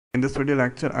In this video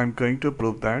lecture, I am going to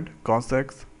prove that cos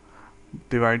x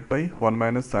divided by 1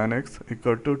 minus sin x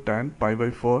equal to tan pi by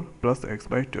 4 plus x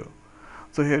by 2.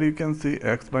 So here you can see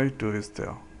x by 2 is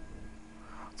there.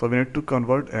 So we need to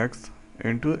convert x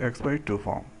into x by 2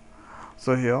 form.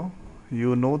 So here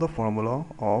you know the formula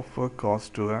of cos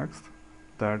 2x,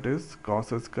 that is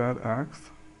cos square x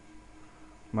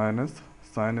minus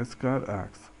sin square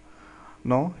x.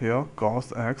 Now here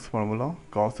cos x formula,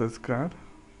 cos square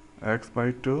x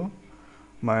by 2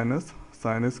 minus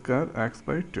sin square x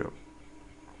by 2.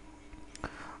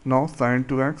 Now sin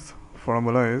 2x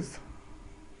formula is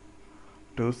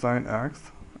 2 sin x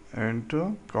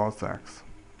into cos x,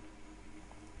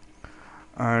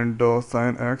 and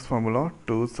sin x formula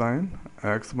 2 sin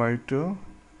x by 2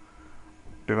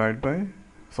 divided by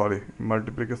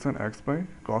multiplication x by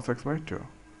cos x by 2.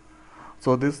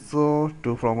 So this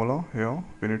two formula here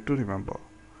we need to remember.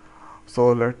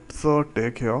 So let's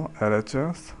take here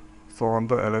LHS. So on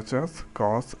the LHS,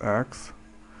 cos x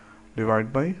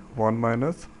divided by 1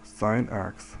 minus sin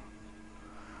x.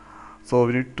 So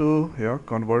we need to here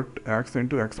convert x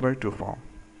into x by 2 form.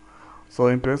 So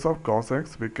in place of cos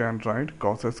x, we can write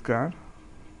cos square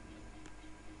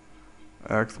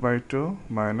x by 2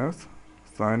 minus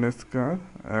sin square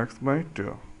x by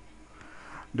 2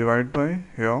 divided by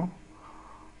here.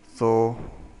 So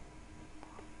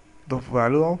the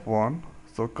value of 1,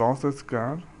 so cos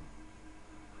square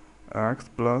x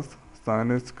plus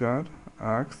sin square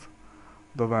x,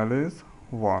 the value is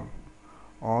 1,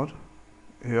 or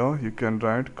here you can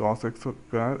write cos x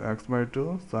square x by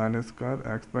 2 sin square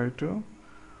x by 2,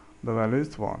 the value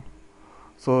is 1.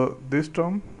 So this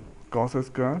term cos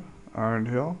square and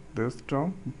here this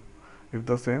term, if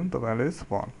the same, the value is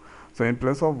 1. So in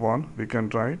place of 1 we can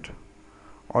write,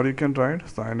 or you can write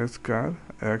sin square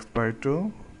x by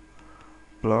 2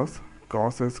 plus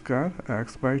cos square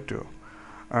x by 2,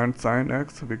 and sin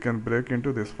x we can break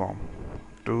into this form,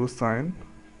 2 sin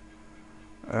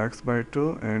x by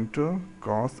 2 into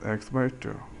cos x by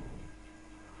 2.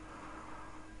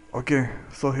 Okay,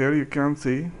 so here you can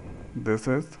see this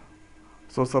is,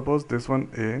 so suppose this one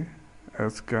a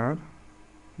square,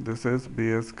 this is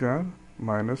b square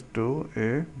minus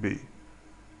 2ab.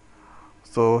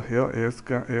 So here a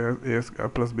square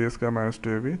plus b square minus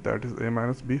 2ab, that is a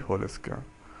minus b whole square.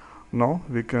 Now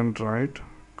we can write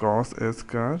cos a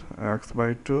square x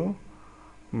by 2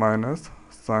 minus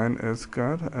sin a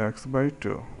square x by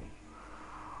 2.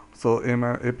 So a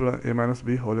minus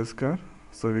b whole square,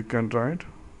 so we can write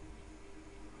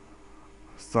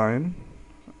sin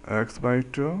x by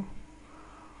 2,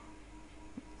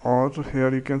 or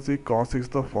here you can see cos is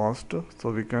the first,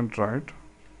 so we can write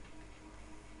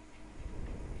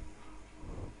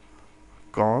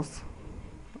cos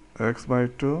x by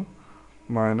 2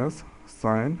 minus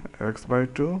sin x by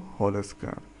 2 whole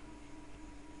square.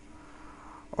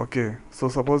 Okay, so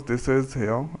suppose this is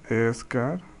here a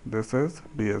square, this is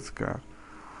b square.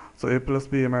 So a plus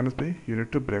b, a minus b, you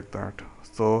need to break that.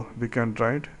 So we can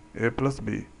write a plus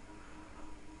b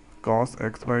cos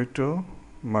x by 2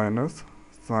 minus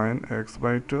sin x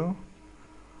by 2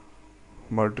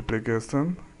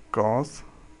 multiplication cos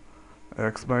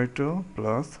x by 2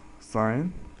 plus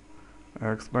sin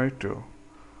x by 2.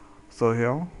 So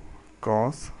here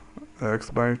cos x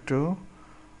by 2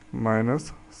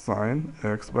 minus sin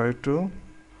x by 2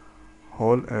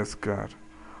 whole square.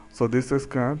 So this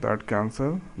square that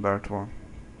cancel that one.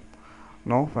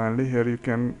 Now finally here you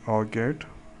can get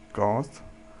cos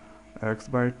x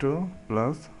by 2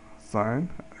 plus sin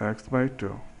x by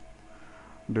 2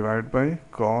 divided by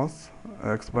cos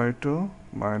x by 2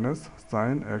 minus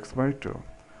sin x by 2.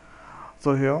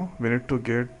 So here we need to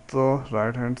get the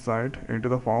right hand side into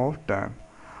the form of tan.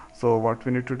 So what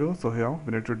we need to do, so here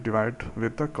we need to divide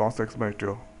with the cos x by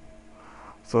 2.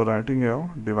 So writing here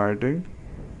dividing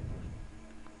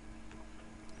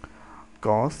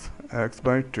cos x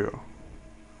by 2.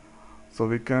 So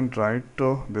we can write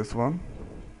this one.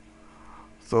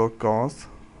 So cos,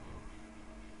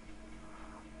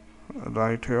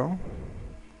 right here,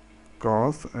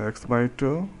 cos x by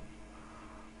 2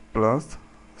 plus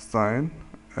sin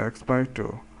x by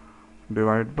 2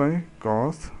 divided by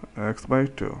cos x by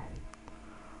 2.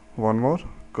 One more,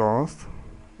 cos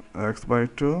x by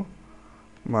 2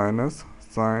 minus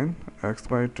sin x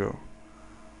by 2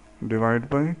 divided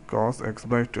by cos x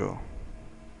by 2.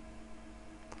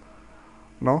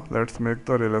 Now let's make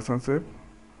the relationship.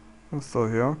 So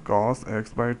here cos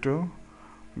x by 2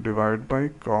 divided by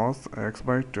cos x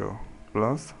by 2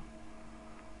 plus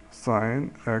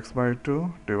sin x by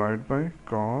 2 divided by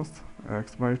cos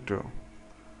x by 2.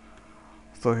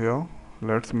 So here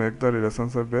let's make the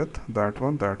relationship with that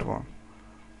one.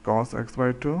 cos x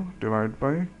by 2 divided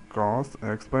by cos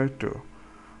x by 2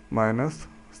 minus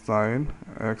sin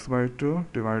x by 2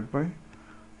 divided by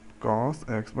cos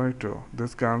x by 2.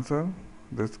 This cancel,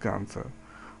 this cancel.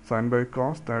 Sin by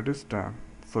cos, that is tan.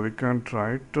 So we can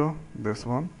write this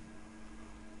one.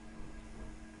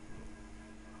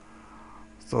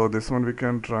 So this one we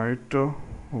can write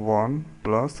 1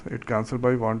 plus, it cancel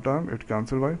by one term, it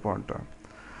cancel by one term.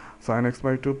 Sin x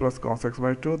by 2 plus cos x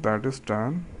by 2, that is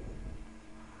tan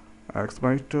x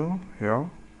by 2. Here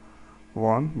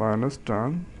 1 minus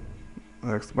tan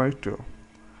x by 2.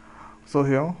 So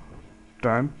here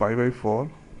tan pi by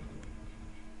 4,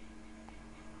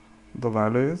 the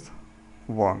value is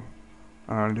 1,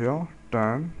 and here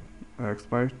tan x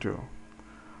by 2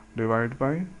 divided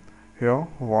by, here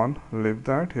 1, leave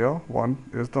that, here 1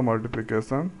 is the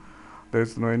multiplication, there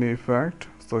is no any effect,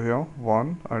 so here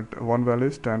 1 at 1 value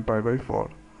is tan pi by 4,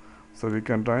 so we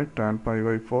can write tan pi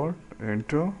by 4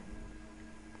 into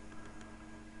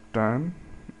tan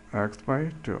x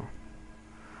by 2.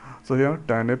 So here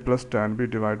tan a plus tan b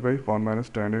divided by 1 minus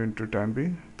tan a into tan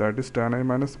b, that is tan a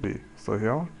minus b. So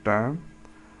here tan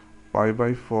pi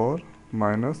by 4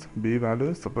 minus b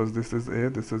value, suppose this is a,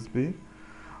 this is b,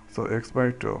 so x by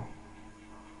 2.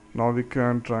 Now we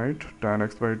can write tan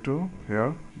x by 2,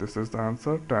 here this is the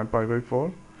answer, tan pi by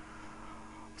 4.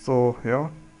 So here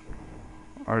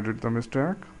I did the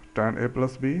mistake, tan a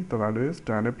plus b, the value is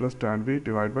tan a plus tan b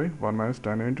divided by 1 minus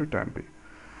tan a into tan b.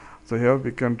 So here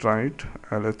we can write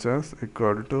LHS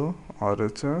equal to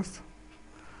RHS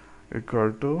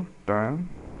equal to tan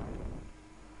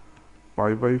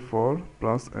pi by 4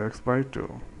 plus x by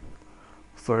 2.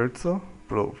 So it's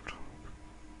proved.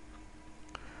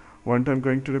 One time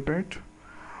going to repeat.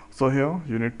 So here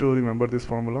you need to remember this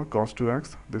formula, cos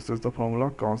 2x. This is the formula,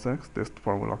 cos x. This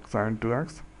formula, sin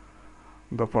 2x.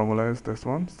 The formula is this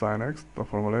one, sin x. The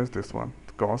formula is this one,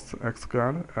 cos x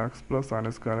square x plus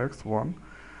sin square x 1.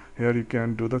 Here you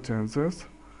can do the changes.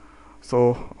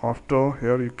 So after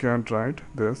here you can write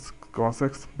this cos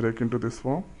x break into this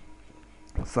form,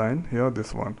 sin here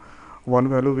this one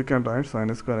value we can write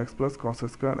sin square x plus cos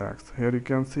square x. Here you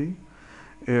can see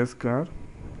a square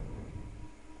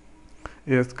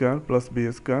plus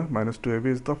b square minus 2ab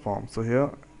is the form. So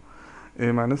here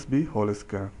a minus b whole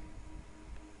square.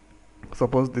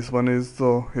 Suppose this one is,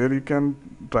 so here you can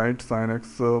write sin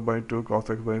x by 2 cos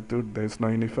x by 2, there is no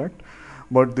any effect,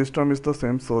 but this term is the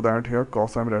same, so that here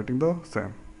cos I am writing the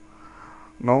same.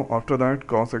 Now after that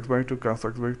cos x by 2 cos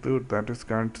x by 2, that is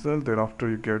cancelled. Thereafter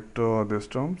you get these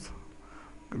terms,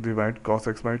 divide cos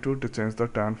x by 2 to change the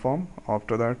tan form.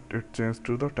 After that it changed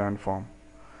to the tan form.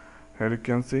 Here you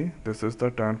can see this is the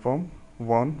tan form.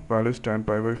 1 value is tan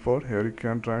pi by 4. Here you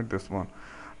can write this one,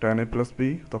 tan a plus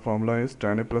b. The formula is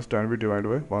tan a plus tan b divided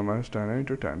by 1 minus tan a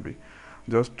into tan b.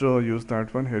 Just use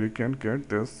that one. Here you can get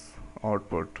this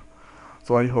output.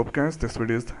 So I hope guys this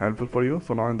video is helpful for you.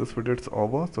 So now in this video it's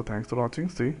over. So thanks for watching.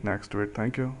 See you next video.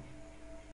 Thank you.